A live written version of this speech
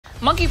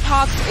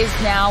Monkeypox is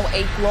now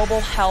a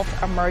global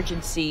health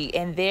emergency,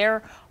 and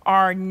there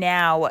are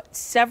now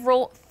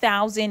several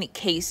thousand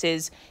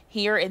cases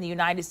here in the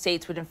United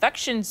States with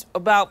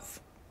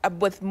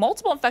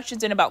multiple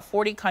infections in about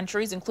 40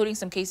 countries, including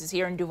some cases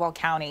here in Duval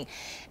County.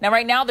 Now,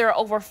 right now, there are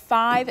over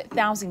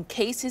 5,000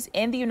 cases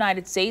in the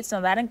United States.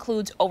 Now, that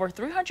includes over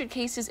 300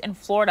 cases in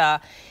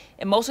Florida.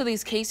 And most of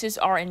these cases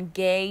are in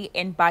gay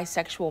and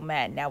bisexual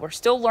men. Now, we're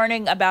still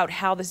learning about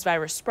how this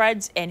virus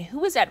spreads and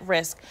who is at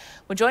risk.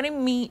 Well,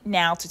 joining me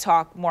now to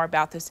talk more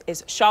about this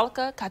is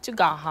Shalika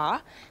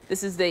Katugaha.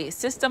 This is the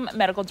Assistant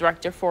Medical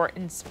Director for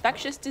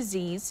Infectious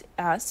Disease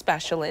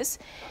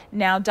Specialist.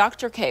 Now,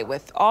 Dr. K,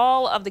 with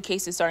all of the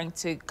cases starting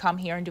to come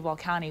here in Duval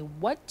County,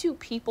 what do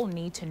people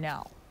need to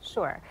know?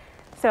 Sure.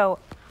 So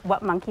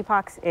what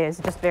monkeypox is,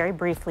 just very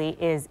briefly,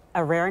 is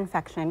a rare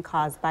infection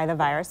caused by the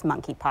virus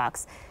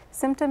monkeypox.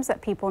 Symptoms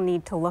that people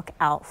need to look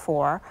out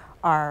for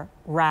are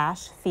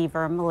rash,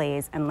 fever,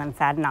 malaise, and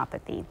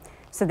lymphadenopathy.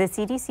 So the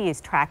CDC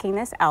is tracking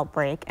this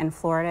outbreak, and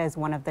Florida is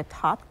one of the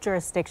top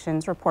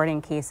jurisdictions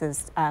reporting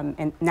cases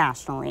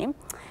nationally.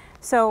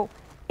 So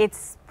it's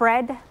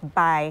spread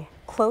by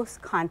close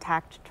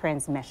contact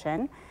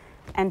transmission.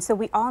 And so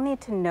we all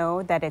need to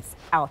know that it's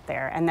out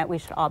there and that we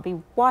should all be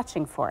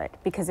watching for it,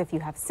 because if you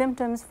have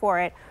symptoms for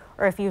it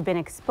or if you've been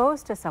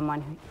exposed to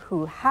someone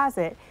who has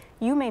it,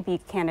 you may be a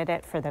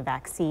candidate for the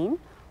vaccine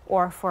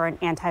or for an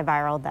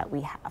antiviral that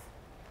we have.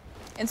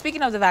 And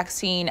speaking of the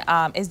vaccine,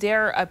 is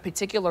there a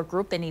particular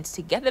group that needs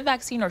to get the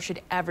vaccine, or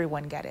should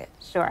everyone get it?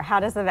 Sure. How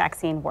does the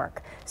vaccine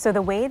work? So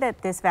the way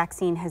that this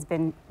vaccine has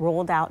been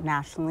rolled out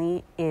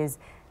nationally is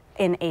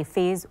in a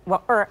phase,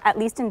 or at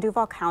least in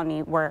Duval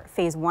County, we're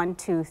phase 1,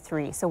 2,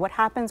 3. So what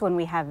happens when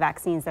we have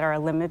vaccines that are a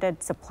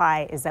limited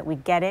supply is that we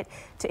get it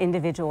to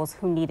individuals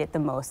who need it the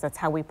most. That's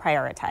how we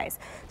prioritize.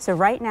 So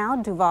right now,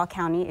 Duval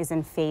County is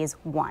in phase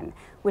 1,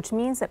 which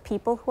means that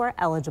people who are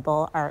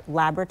eligible are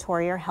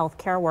laboratory or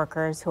healthcare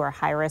workers who are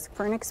high risk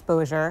for an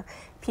exposure,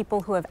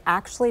 people who have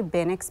actually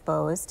been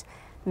exposed,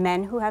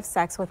 men who have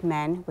sex with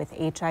men with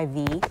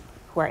HIV,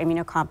 who are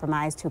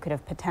immunocompromised, who could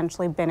have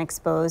potentially been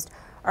exposed,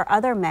 or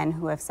other men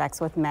who have sex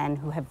with men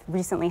who have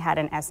recently had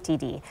an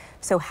STD.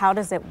 So how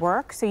does it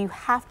work? So you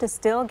have to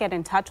still get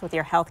in touch with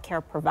your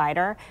healthcare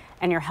provider,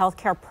 and your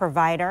healthcare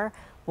provider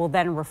will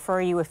then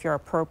refer you, if you're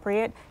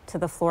appropriate, to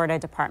the Florida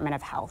Department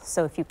of Health.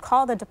 So if you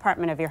call the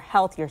Department of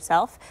Health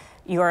yourself,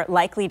 you're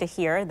likely to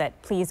hear that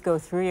please go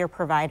through your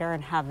provider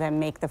and have them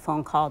make the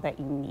phone call that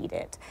you need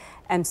it.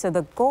 And so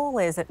the goal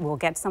is that we'll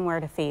get somewhere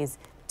to phase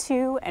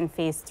 2 and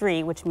phase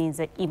 3, which means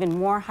that even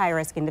more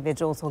high-risk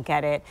individuals will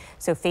get it.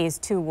 So phase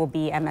 2 will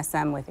be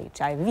MSM with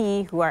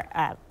HIV, who are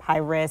at high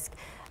risk,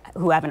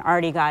 who haven't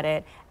already got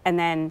it. And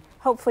then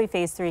hopefully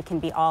phase 3 can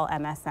be all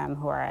MSM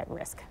who are at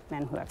risk,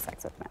 men who have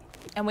sex with men.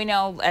 And we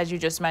know, as you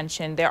just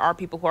mentioned, there are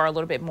people who are a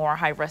little bit more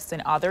high risk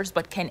than others,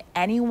 but can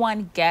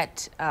anyone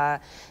get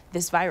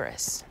this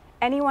virus?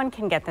 Anyone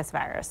can get this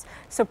virus.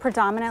 So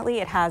predominantly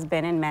it has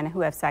been in men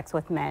who have sex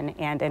with men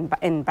and in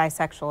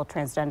bisexual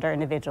transgender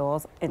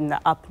individuals in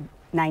the up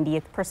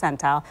 90th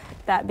percentile.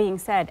 That being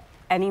said,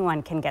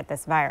 anyone can get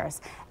this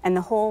virus. And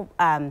the whole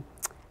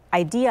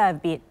idea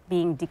of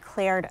being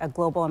declared a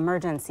global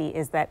emergency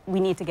is that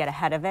we need to get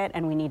ahead of it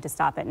and we need to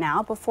stop it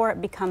now before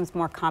it becomes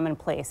more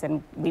commonplace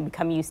and we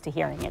become used to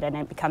hearing it and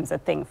it becomes a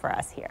thing for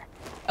us here.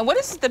 And what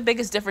is the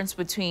biggest difference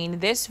between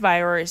this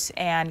virus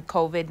and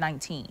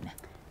COVID-19?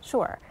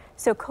 Sure.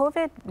 So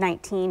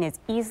COVID-19 is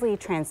easily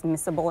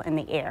transmissible in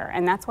the air,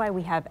 and that's why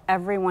we have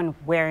everyone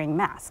wearing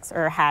masks,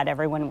 or had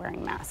everyone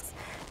wearing masks.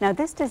 Now,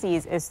 this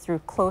disease is through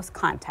close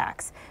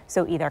contacts,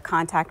 so either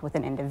contact with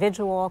an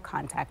individual,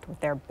 contact with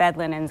their bed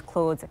linens,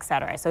 clothes,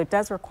 etc. So it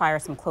does require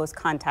some close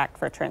contact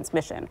for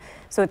transmission.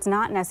 So it's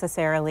not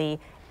necessarily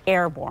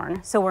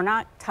airborne. So we're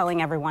not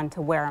telling everyone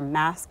to wear a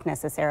mask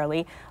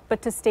necessarily, but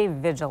to stay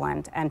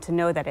vigilant and to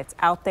know that it's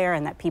out there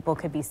and that people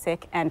could be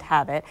sick and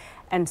have it.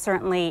 And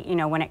certainly, you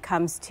know, when it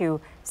comes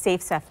to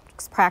safe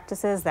sex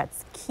practices,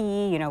 that's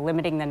key, you know,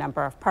 limiting the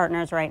number of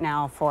partners right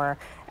now for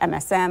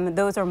MSM.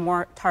 Those are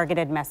more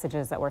targeted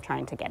messages that we're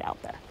trying to get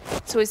out there.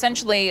 So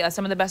essentially,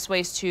 some of the best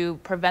ways to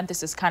prevent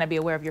this is kind of be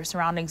aware of your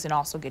surroundings and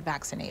also get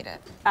vaccinated.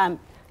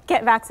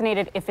 Get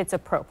vaccinated if it's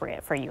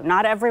appropriate for you.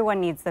 Not everyone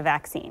needs the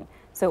vaccine.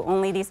 So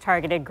only these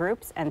targeted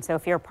groups. And so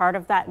if you're part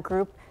of that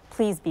group,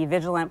 please be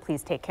vigilant,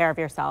 please take care of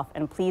yourself,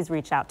 and please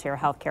reach out to your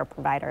healthcare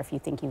provider if you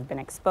think you've been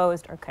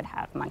exposed or could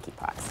have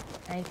monkeypox.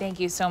 All right, thank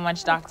you so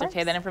much, Dr.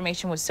 K. That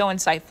information was so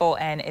insightful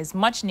and is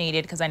much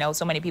needed because I know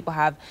so many people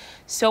have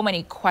so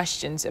many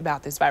questions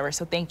about this virus.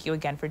 So thank you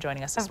again for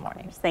joining us this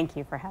morning. Thank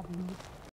you for having me.